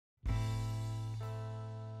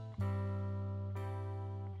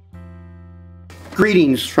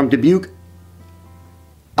Greetings from Dubuque,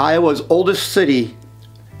 Iowa's oldest city.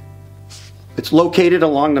 It's located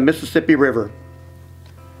along the Mississippi River.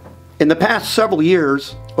 In the past several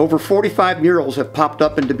years, over 45 murals have popped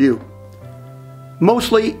up in Dubuque,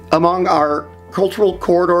 mostly among our cultural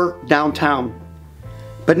corridor downtown.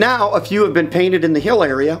 But now a few have been painted in the hill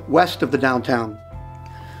area west of the downtown.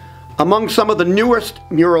 Among some of the newest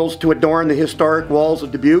murals to adorn the historic walls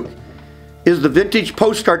of Dubuque is the vintage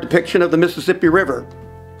postcard depiction of the Mississippi River,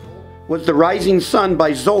 was The Rising Sun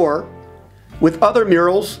by Zor, with other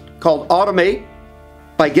murals called Automate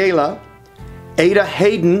by Gala, Ada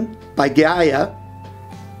Hayden by Gaia,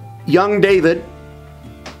 Young David,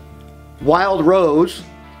 Wild Rose,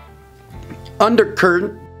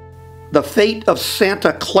 Undercurrent, The Fate of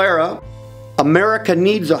Santa Clara, America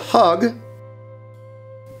Needs a Hug,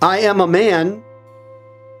 I Am a Man,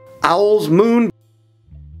 Owl's Moon,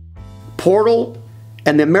 Portal,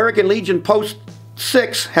 and the American Legion Post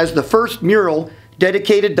 6 has the first mural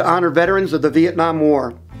dedicated to honor veterans of the Vietnam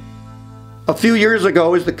War. A few years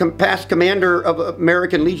ago, as the past commander of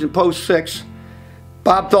American Legion Post 6,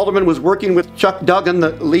 Bob Felderman was working with Chuck Duggan,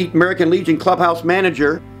 the American Legion clubhouse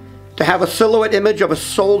manager, to have a silhouette image of a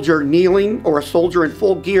soldier kneeling or a soldier in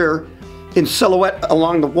full gear in silhouette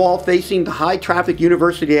along the wall facing the high-traffic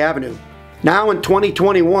University Avenue. Now in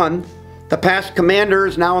 2021, the past commander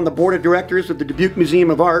is now on the board of directors of the Dubuque Museum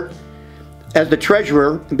of Art as the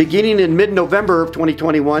treasurer. And beginning in mid-November of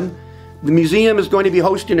 2021, the museum is going to be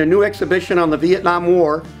hosting a new exhibition on the Vietnam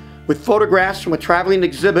War with photographs from a traveling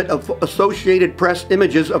exhibit of Associated Press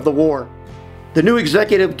images of the war. The new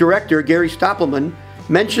executive director, Gary Stoppelman,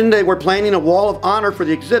 mentioned they were planning a wall of honor for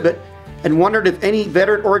the exhibit and wondered if any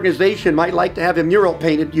veteran organization might like to have a mural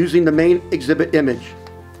painted using the main exhibit image.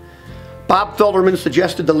 Bob Felderman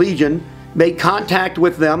suggested the Legion made contact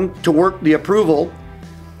with them to work the approval.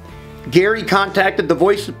 Gary contacted the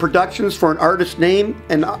Voice of Productions for an artist name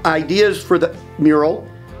and ideas for the mural,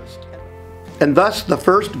 and thus the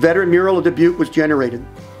first veteran mural of Dubuque was generated.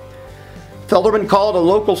 Felderman called a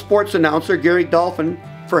local sports announcer, Gary Dolphin,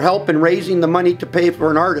 for help in raising the money to pay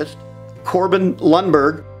for an artist, Corbin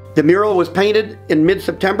Lundberg. The mural was painted in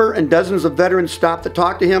mid-September, and dozens of veterans stopped to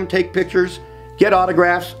talk to him, take pictures, get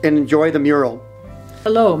autographs, and enjoy the mural.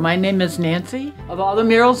 Hello, my name is Nancy. Of all the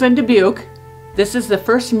murals in Dubuque, this is the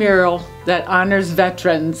first mural that honors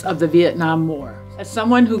veterans of the Vietnam War. As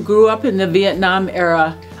someone who grew up in the Vietnam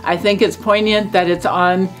era, I think it's poignant that it's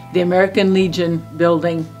on the American Legion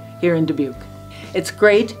building here in Dubuque. It's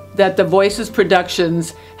great that the Voices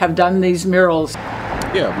Productions have done these murals.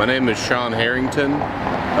 Yeah, my name is Sean Harrington.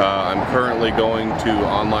 I'm currently going to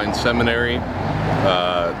online seminary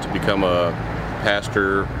to become a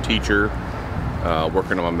pastor, teacher,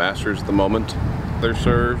 working on my master's at the moment. They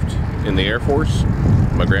served in the Air Force.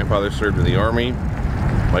 My grandfather served in the Army.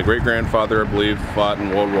 My great-grandfather, I believe, fought in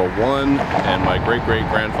World War I, and my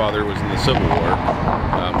great-great-grandfather was in the Civil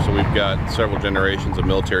War. So we've got several generations of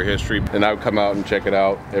military history, and I would come out and check it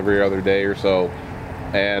out every other day or so.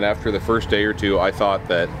 And after the first day or two, I thought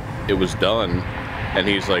that it was done, and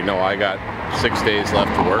he's like, no, I got 6 days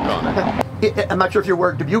left to work on it. I'm not sure if you're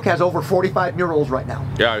aware, Dubuque has over 45 murals right now.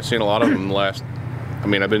 Yeah, I've seen a lot of them I've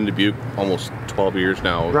been in Dubuque almost 12 years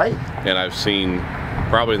now. Right. And I've seen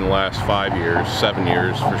probably in the last 5 years, 7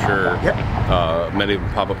 years for sure, yep. Many of them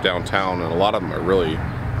pop up downtown, and a lot of them are really,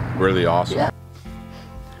 really awesome. Yeah.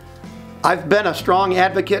 I've been a strong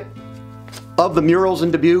advocate of the murals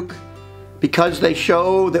in Dubuque because they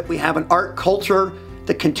show that we have an art culture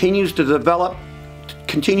that continues to develop,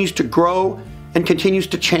 continues to grow, and continues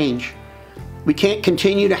to change. We can't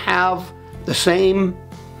continue to have the same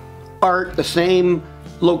art, the same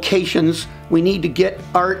locations. We need to get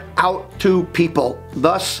art out to people.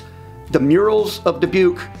 Thus, the murals of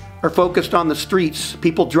Dubuque are focused on the streets,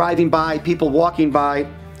 people driving by, people walking by,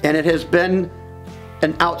 and it has been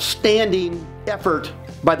an outstanding effort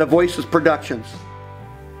by the Voices Productions.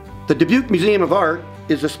 The Dubuque Museum of Art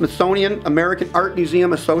is a Smithsonian American Art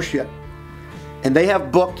Museum associate, and they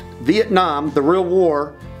have booked Vietnam, the Real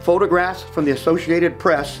War, photographs from the Associated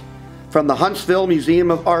Press from the Huntsville Museum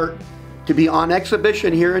of Art to be on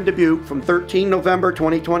exhibition here in Dubuque from 13 November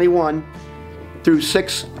 2021 through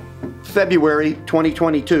 6 February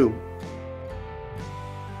 2022.